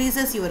to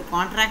decreases your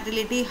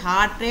கான்ட்ராக்டிலிட்டி,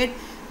 heart rate,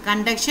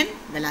 conduction,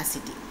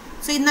 velocity.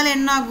 So இதனால்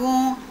என்ன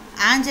ஆகும்?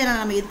 ஆன்ஜைனா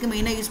நம்ம எதுக்கு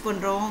மெயினாக யூஸ்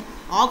பண்ணுறோம்?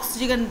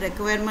 Oxygen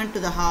requirement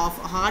to the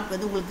heart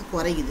வந்து உங்களுக்கு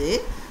குறையுது.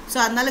 ஸோ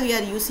அதனால் we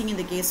are using in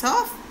the case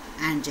of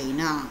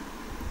ஆன்ஜைனா.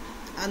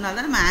 அதனால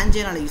தான் நம்ம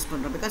ஆன்ஜைனாவில் யூஸ்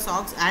பண்ணுறோம். பிகாஸ்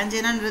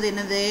ஆன்ஜைனான்றது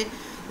என்னது?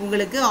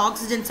 உங்களுக்கு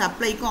ஆக்சிஜன்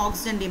சப்ளைக்கும்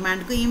ஆக்சிஜன்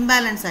டிமாண்டுக்கும்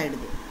இம்பேலன்ஸ்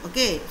ஆகிடுது.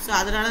 ஓகே, ஸோ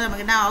அதனால்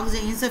நமக்கு என்ன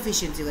ஆக்சிஜன்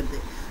இன்சஃபிஷியன்சி வருது.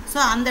 ஸோ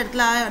அந்த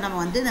இடத்துல நம்ம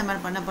வந்து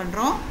நம்ம என்ன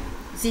பண்ணுறோம்?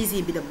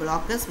 CCB the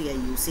blockers we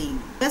are using.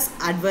 Plus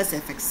adverse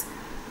effects.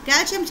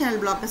 Calcium channel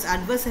blockers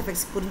adverse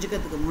effects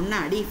புரிஞ்சுக்கிறதுக்கு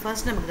முன்னாடி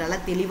ஃபர்ஸ்ட் நமக்கு நல்லா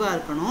தெளிவாக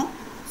இருக்கணும்.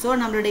 ஸோ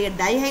நம்மளுடைய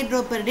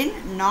டைஹைட்ரோபிரிடின்,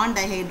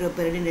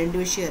 non-dihydropyridine ரெண்டு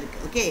விஷயம்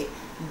இருக்குது. ஓகே,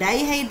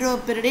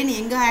 டைஹைட்ரோபிரிடின்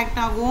எங்கே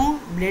ஆக்ட் ஆகும்?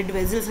 பிளட்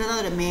வெசல்ஸில் தான்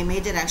அதோட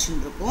மேஜர்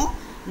ஆக்ஷன் இருக்கும்.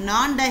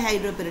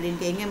 non-dihydropyridine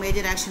எங்கே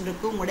மேஜர் ஆக்ஷன்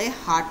இருக்கும்? உங்களுடைய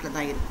ஹார்ட்டில்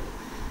தான் இருக்கும்.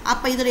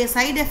 அப்போ இதோடைய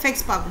சைடு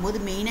எஃபெக்ட்ஸ் பார்க்கும்போது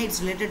மெயினாக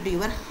இட்ஸ் ரிலேட்டட் டு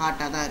யுவர்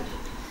ஹார்ட்டாக தான்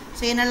இருக்கும்.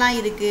 ஸோ என்னெல்லாம்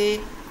இருக்குது?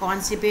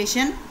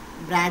 Constipation,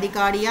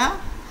 bradycardia,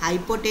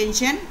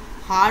 hypotension,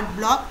 heart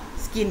block,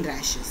 skin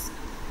rashes.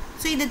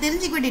 So இதை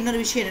தெரிஞ்சுக்க வேண்டிய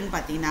இன்னொரு விஷயம் என்னென்னு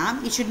பார்த்தீங்கன்னா,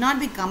 it should not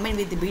be combine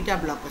with beta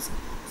blockers.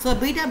 So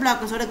beta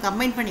பிளாக்கர்ஸோட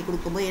combine பண்ணி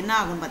கொடுக்கும்போது என்ன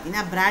ஆகும்னு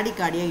பார்த்தீங்கன்னா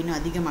பிராடிகார்டியா இன்னும்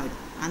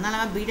அதிகமாகிடும். அதனால்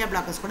நம்ம பீட்டா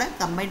பிளாக்கர்ஸ் கூட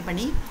கம்பைன்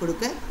பண்ணி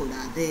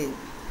கொடுக்கக்கூடாது.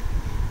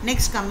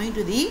 Next coming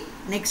to the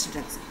next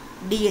drugs,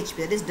 DHP,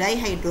 that is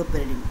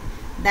dihydropyridine.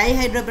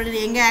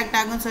 Dihydropyridine எங்கே ஆக்ட்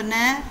ஆகும்னு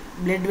சொன்னேன்?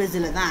 பிளட்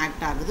வெசலில் தான்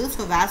ஆக்ட் ஆகுது.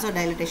 ஸோ வேசோ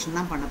டைலிட்டேஷன்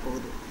தான் பண்ண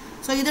போகுது.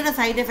 ஸோ இதோட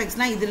சைட்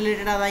எஃபெக்ட்ஸ்லாம் இது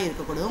ரிலேட்டடாக தான்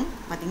இருக்கக்கூடும்.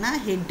 பார்த்திங்கன்னா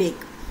ஹெட்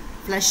ஏக்,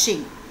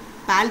 flushing,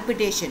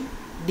 palpitation,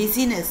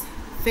 dizziness,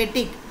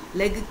 ஃபெட்டிக்,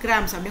 leg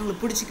grams அப்படி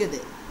உங்களுக்கு பிடிச்சிக்குது,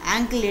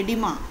 ஆங்கிள்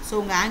எடிமா. ஸோ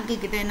உங்கள்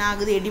ஆங்கிள் கிட்ட என்ன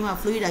ஆகுது? எடிமா,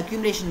 ஃப்ளூயிட்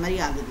அக்யூமுலேஷன் மாதிரி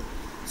ஆகுது.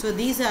 So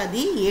these are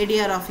the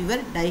ADR of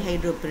your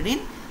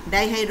dihydropyridine.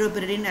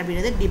 Dihydropyridine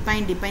அப்படின்றது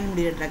டிபைன்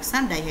முடிகிற ட்ரக்ஸ்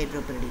தான்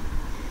டைஹைட்ரோபிரிடின்.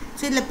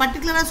 ஸோ இதில்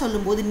பர்டிகுலராக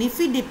சொல்லும்போது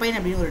நிஃபிடிபைன்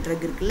அப்படின்னு ஒரு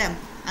ட்ரக் இருக்குல்ல,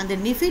 அந்த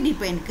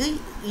நிஃபிடிபைனுக்கு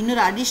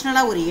இன்னொரு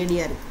அடிஷ்னலாக ஒரு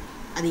ஏடிஆர் இருக்குது.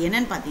 அது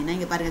என்னென்னு பார்த்தீங்கன்னா,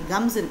 இங்கே பாருங்கள்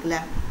கம்ஸ் இருக்குல்ல,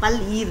 பல்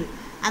ஈர்,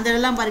 அந்த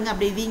இடம்லாம் பாருங்கள்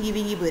அப்படியே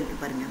வீங்கி போயிருக்கு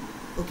பாருங்கள்.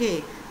 Okay,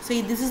 so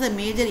this is a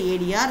major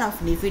ADR of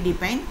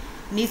நிஃபிடிபைன்.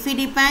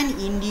 நிஃபிடிபைன்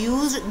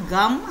induced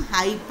come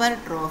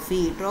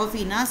hypertrophy.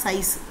 ட்ரோஃபினா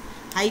size,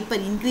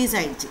 hyper increase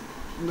ஆகிடுச்சு,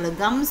 உங்களோட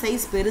கம்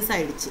சைஸ்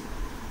பெருசாகிடுச்சு.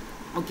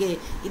 ஓகே,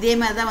 இதே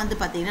மாதிரி தான் வந்து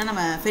பார்த்திங்கன்னா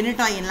நம்ம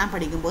ஃபெனிடாயின்லாம்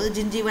படிக்கும்போது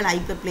ஜிஞ்சிவல்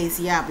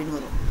ஹைப்பர்ப்ளேசியா அப்படின்னு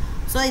வரும்.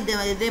 ஸோ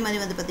இதே மாதிரி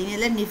வந்து பார்த்திங்கன்னா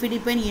இதில்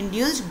நிஃபிடிபைன்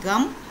இன்டியூஸ்ட்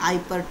கம்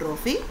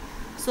ஹைப்பர்ட்ரோஃபி.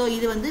 ஸோ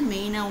இது வந்து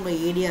மெயினாக உங்கள்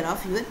ஏடிஆர்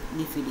ஆஃப் யுவர்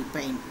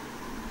நிஃபிடிபைன்.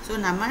 ஸோ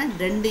நம்ம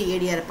 2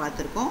 ஏடிஆரை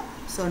பார்த்துருக்கோம்.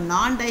 ஸோ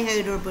நான்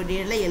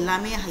டைஹைட்ரோபிரோட்டீனில்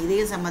எல்லாமே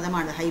இதய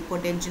சம்மந்தமானது,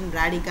 ஹைப்போடென்ஷன்,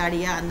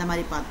 பிராடிகார்டியா அந்த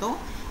மாதிரி பார்த்தோம்.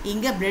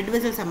 இங்கே பிளட்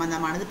வெசல்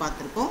சம்மந்தமானது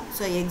பார்த்துருக்கோம்.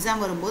 ஸோ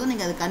எக்ஸாம் வரும்போது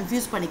நீங்கள் அதை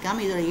கன்ஃபியூஸ்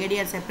பண்ணிக்காமல் இதோட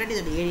ஏடிஆர் செப்பரேட்,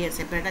 இதோட ஏடிஆர்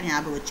செப்பரேட்டாக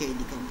ஞாபகம் வச்சு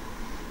எழுதிக்கோங்க.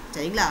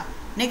 சரிங்களா?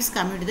 Next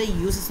coming to the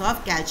uses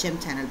of calcium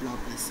channel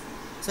blockers.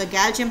 So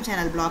calcium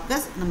channel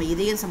blockers நம்ம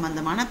இதயம்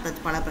சம்மந்தமான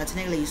பல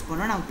பிரச்சனைகளை யூஸ்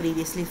பண்ணுறோம். நான்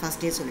ப்ரீவியஸ்லி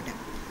ஃபஸ்ட்டே சொல்லிட்டேன்.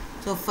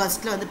 ஸோ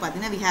ஃபஸ்ட்டில் வந்து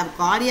பார்த்திங்கன்னா we have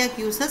cardiac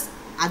uses,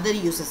 other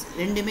uses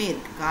ரெண்டுமே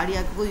இருக்குது.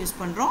 கார்டியாக்குக்கும் யூஸ்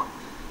பண்ணுறோம்,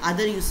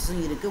 அதர்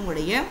யூசஸும் இருக்குது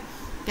உங்களுடைய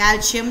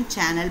கால்சியம்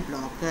சேனல்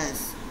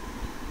பிளாக்கர்ஸ்.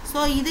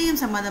 ஸோ இதயம்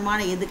சம்மந்தமான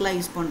எதுக்கெலாம்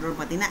யூஸ் பண்ணுறோம்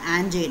பார்த்திங்கன்னா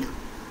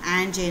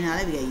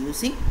ஆன்ஜைனாவில் we are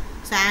using.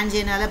 So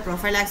ஆன்ஜைனாவில்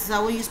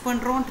ப்ரொஃபைலாக்ஸிஸாகவும் use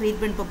பண்ணுறோம்,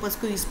 ட்ரீட்மெண்ட்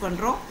பர்பஸ்க்கும் யூஸ்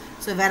பண்ணுறோம்.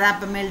 ஸோ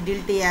வெராப்பமைல்,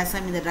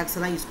 டில்டியாசம் இந்த ட்ரக்ஸ்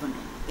எல்லாம் யூஸ்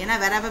பண்ணுறோம். ஏன்னா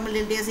வெராப்பமைல்,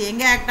 டில்டியாசம்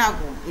எங்கே ஆக்ட்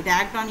ஆகும்? It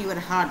act on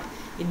your heart,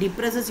 it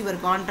டிப்ரெசஸ் your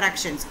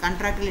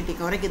கண்ட்ராக்டிலிட்டி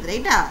குறைக்குது,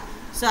 ரைட்டா?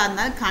 ஸோ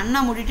அதனால் கண்ணை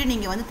மூடிட்டு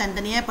நீங்கள் வந்து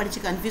தனித்தனியாக படித்து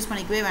கன்ஃபியூஸ்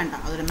பண்ணிக்கவே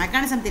வேண்டாம். அதோட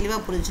மெக்கானிசம்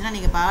தெளிவாக புரிஞ்சுன்னா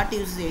நீங்கள் பார்ட்டி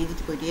யூஸஸ்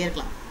எழுதிட்டு போயிட்டே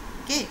இருக்கலாம்.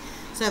 Okay,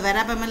 so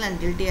வெராப்பமைல் and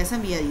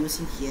டில்டியாசம் we are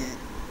using here.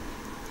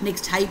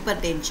 Next hyper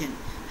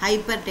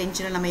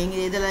டென்ஷனில் நம்ம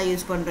இதெல்லாம்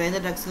யூஸ் பண்ணுறோம்,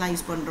 எந்த ட்ரக்ஸ்லாம்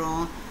யூஸ்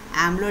பண்ணுறோம்?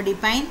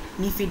 ஆம்லோடிபைன்,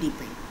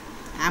 நிஃபிடிபைன்.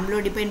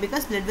 ஆம்லோடிபைன்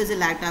பிகாஸ் பிளட்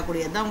வெசல் ஆக்ட்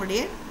ஆகக்கூடியது தான்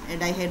உங்களுடைய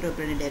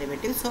டைஹைட்ரோபிரோட்டின்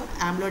derivative. So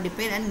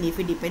ஆம்லோடிபைன் and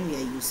நிஃபிடிபைன் we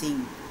are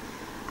using.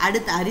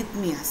 அடுத்து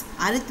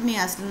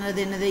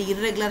அரித்மியாஸ்ன்றது என்னது?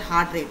 Irregular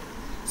heart rate.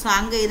 ஸோ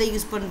அங்கே எதை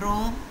யூஸ்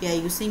பண்ணுறோம்? We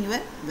are using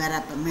your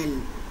வெராப்பமைல்.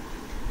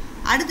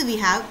 அடுத்து we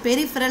have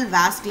peripheral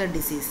vascular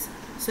disease.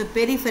 So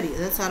periphery,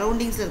 அதாவது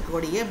சரௌண்டிங்ஸில்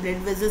இருக்கக்கூடிய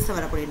பிளட் வெசல்ஸில்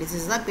வரக்கூடிய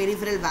டிசீஸ் தான்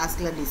பெரிஃபரல்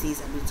வாஸ்குலர் டிசீஸ்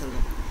அப்படின்னு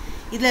சொல்கிறோம்.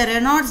 இதில்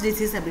ரெனால்ட்ஸ்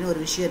டிசீஸ் அப்படின்னு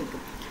ஒரு விஷயம்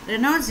இருக்குது.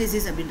 ரெனால்ட்ஸ்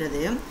டிசீஸ்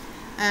அப்படின்றது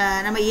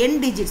நம்ம என்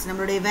டிஜிட்ஸ்,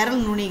 நம்மளுடைய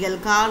விரல் நுனிகள்,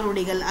 கால்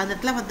நுனிகள் அந்த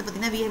இடத்துல வந்து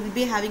பார்த்திங்கன்னா we will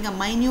be having a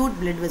minute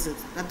blood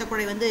vessels.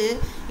 ரத்தக்குழை வந்து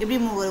எப்படி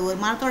ஒரு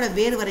மரத்தோட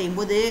வேர் வரையும்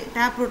போது,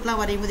 டேப் ரூட்லாம்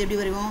வரையும் போது எப்படி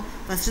வரையும்?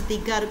 ஃபஸ்ட்டு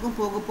திக்காக இருக்கும்,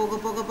 போக போக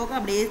போக போக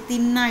அப்படியே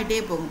தின்னாகிட்டே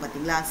போகும்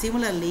பார்த்திங்களா?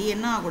 சிமிலர்லி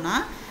என்ன ஆகும்னா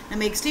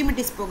நம்ம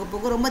எக்ஸ்ட்ரீமிட்டிஸ் போக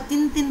போக ரொம்ப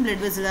தின்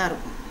பிளட் வெசலாக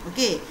இருக்கும்.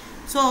 ஓகே,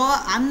 ஸோ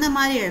அந்த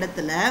மாதிரி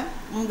இடத்துல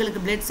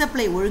உங்களுக்கு பிளட்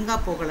சப்ளை ஒழுங்காக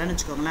போகலான்னு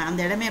வச்சுக்கோங்களேன்.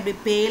 அந்த இடமே அப்படியே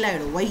பேல்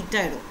ஆகிடும், ஒயிட்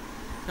ஆகிடும்.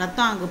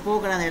 ரத்தம் அங்கே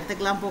போகலாம், அந்த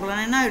இடத்துக்குலாம்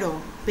போகலான்னு என்ன ஆகிடும்?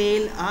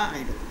 பேல்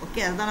ஆகிடும்.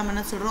 ஓகே, அதுதான் நம்ம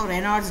என்ன சொல்கிறோம்?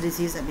 ரெனால்ட்ஸ்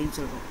டிசீஸ் அப்படின்னு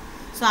சொல்கிறோம்.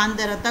 ஸோ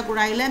அந்த ரத்த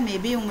குழாயில்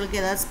மேபி உங்களுக்கு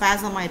ஏதாவது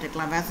ஸ்பாசம் ஆகிட்டு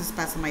இருக்கலாம், வேசோ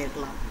spasm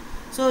ஆகிருக்கலாம்.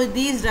 So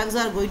these drugs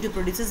are going to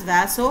produces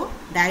வேசோ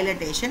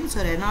dilatation. So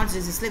Reynolds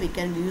டிசீஸில் we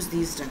can use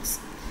these drugs.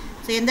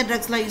 So எந்த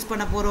ட்ரக்ஸ்லாம் யூஸ்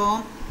பண்ண போகிறோம்?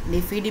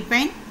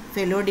 நிஃபிடிபைன்,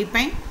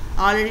 ஃபெலோடிபைன்.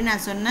 ஆல்ரெடி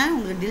நான் சொன்னேன்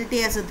உங்களுக்கு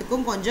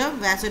டில்டியாசத்துக்கும் கொஞ்சம்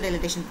வேசோ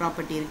டைலட்டேஷன்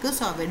ப்ராப்பர்ட்டி இருக்குது.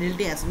 ஸோ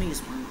டில்டியாசமே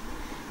யூஸ் பண்ணணும்.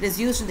 It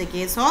is used in the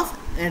case of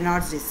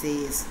Reynolds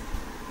disease.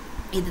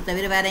 இது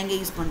தவிர வேறு எங்கே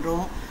யூஸ்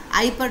பண்ணுறோம்?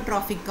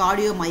 ஹைப்பர்ட்ராஃபிக்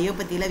cardio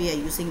மயோபதியில் we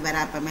are using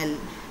வெராப்பமைல்.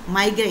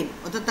 Migraine,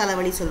 ஒத்த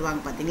தலைவலி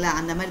சொல்லுவாங்க பார்த்தீங்களா?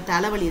 அந்த மாதிரி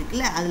தலைவலி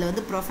இருக்குல்ல, அதில்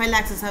வந்து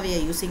ப்ரொஃபைலாக்ஸஸாக வி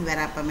ஆர் யூஸிங்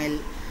வெராப்பமைல்.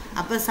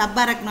 அப்போ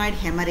சப்அரக்னாய்டு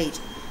ஹெமரேஜ்.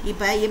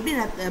 இப்போ எப்படி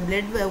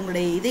பிளட்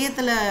உங்களுடைய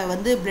இதயத்தில்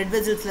வந்து பிளட்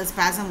வெசல்ஸில்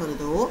ஸ்பாசம்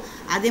வருதோ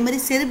அதே மாதிரி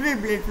செரிப்ரல்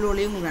பிளட்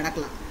ஃப்ளோலையும் உங்களுக்கு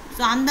நடக்கலாம்.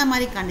 ஸோ அந்த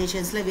மாதிரி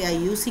கண்டிஷன்ஸில் we are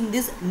using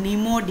this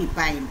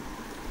நிமோடிபைன்.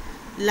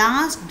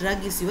 Last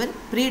drug is your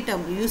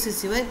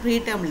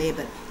preterm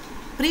labour.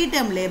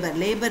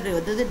 Labour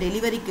வந்து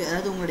டெலிவரிக்கு,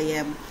 அதாவது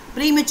உங்களுடைய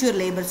ப்ரீமெச்சூர்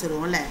லேபர்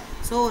சொல்லுவோம்ல.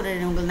 ஸோ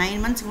உங்களுக்கு 9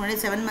 months முன்னாடி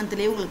 7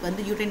 monthலேயே உங்களுக்கு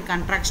வந்து யூட்ரைன்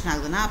கன்ட்ராக்ஷன்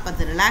ஆகுதுன்னா அப்போ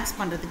அதை ரிலாக்ஸ்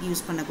பண்ணுறதுக்கு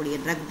யூஸ் பண்ணக்கூடிய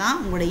ட்ரக் தான்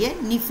உங்களுடைய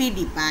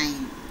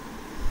நிஃபிடிபைன்.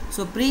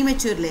 ஸோ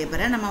ப்ரீமெச்சூர்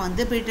லேபரை நம்ம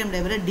வந்து ப்ரீடம்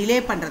லேபரை டிலே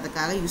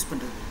பண்ணுறதுக்காக யூஸ்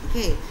பண்ணுறது.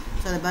 ஓகே,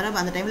 ஸோ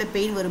அந்த டைமில்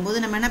பெயின் வரும்போது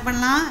நம்ம என்ன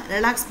பண்ணலாம்?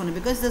 ரிலாக்ஸ் பண்ணணும்.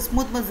 Because the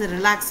smooth muscle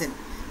relaxant.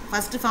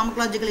 First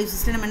pharmacological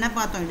யூஸஸில் நம்ம என்ன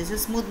பார்த்தோம்? It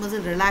is smooth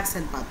muscle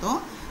relaxant பார்த்தோம்.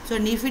 So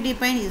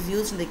நிஃபிடிபைன் is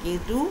used in the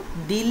case to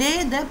delay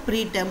the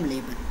preterm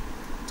labour.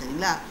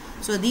 சரிங்களா?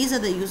 So these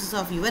are the uses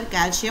of your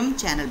calcium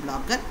channel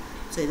blogger.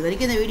 So இது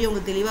வரைக்கும் இந்த video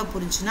உங்களுக்கு தெளிவாக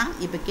புரிஞ்சுன்னா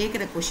இப்போ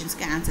கேட்குற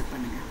கொஷின்ஸ்க்கு ஆன்சர்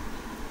பண்ணுங்கள்.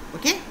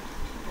 ஓகே,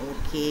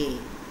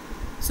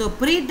 ஸோ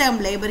ப்ரீடம்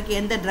லேபருக்கு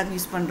எந்த ட்ரக்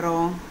யூஸ்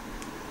பண்ணுறோம்?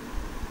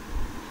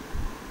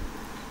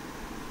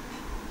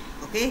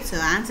 ஓகே, ஸோ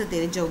ஆன்சர்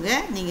தெரிஞ்சவங்க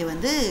நீங்கள்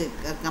வந்து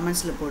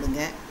கமெண்ட்ஸில்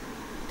போடுங்க.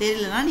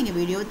 தெரியலனா நீங்கள்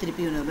வீடியோவை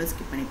திருப்பி ஒன்று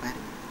ஸ்கிப் பண்ணி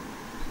பாருங்கள்.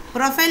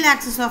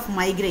 ப்ரொஃபைலாக்சிஸ் ஆஃப்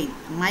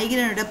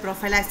மைக்ரைனோட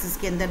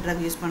ப்ரொஃபைலாக்சிஸ்க்கு எந்த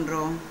ட்ரக் யூஸ்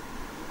பண்ணுறோம்?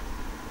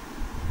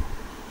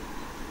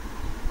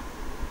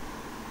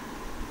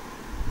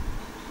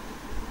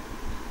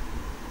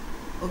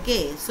 ஓகே,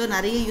 ஸோ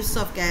நிறைய use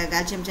of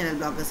calcium channel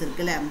blockers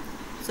இருக்குல்ல.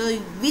 So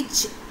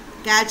which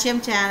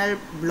calcium channel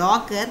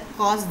blogger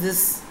cos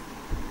this?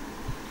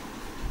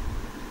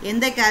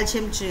 எந்த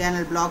கால்சியம்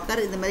சேனல்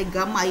பிளாக்கர் இந்த மாதிரி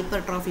கம்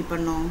ஹைப்பர்ட்ராஃபி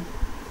பண்ணும்?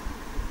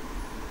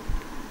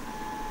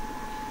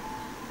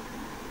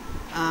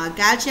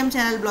 Calcium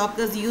channel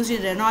blockers used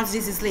in Reynolds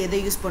டிசீஸில் எதை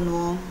யூஸ்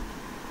பண்ணுவோம்?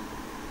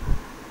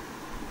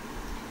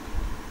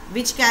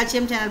 Which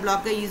calcium channel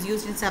blogger is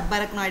used in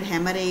subarachnoid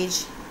haemorrhage?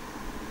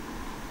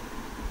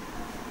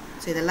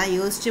 So இதெல்லாம்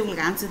யோசிச்சு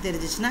உங்களுக்கு ஆன்சர்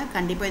தெரிஞ்சிச்சுன்னா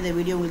கண்டிப்பாக இந்த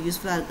வீடியோ உங்களுக்கு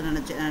யூஸ்ஃபுல்லாக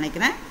இருக்குன்னு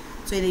நினைக்கிறேன்.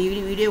 ஸோ இந்த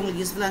வீடியோ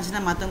உங்களுக்கு யூஸ்ஃபுல்லாக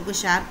இருந்துச்சுன்னா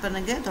மற்றவங்களுக்கு ஷேர்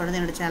பண்ணுங்கள். தொடர்ந்து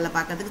என்னோட சேனலை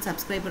பார்க்கறதுக்கு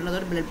சப்ஸ்கிரைப்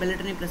பண்ணுறதோட பெல்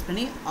பட்டனையும் ப்ரெஸ்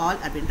பண்ணி ஆல்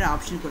அப்படின்ற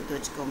ஆப்ஷன் கொடுத்து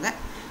வச்சுக்கோங்க.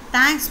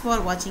 Thanks for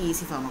watching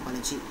Easy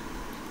Pharmacology.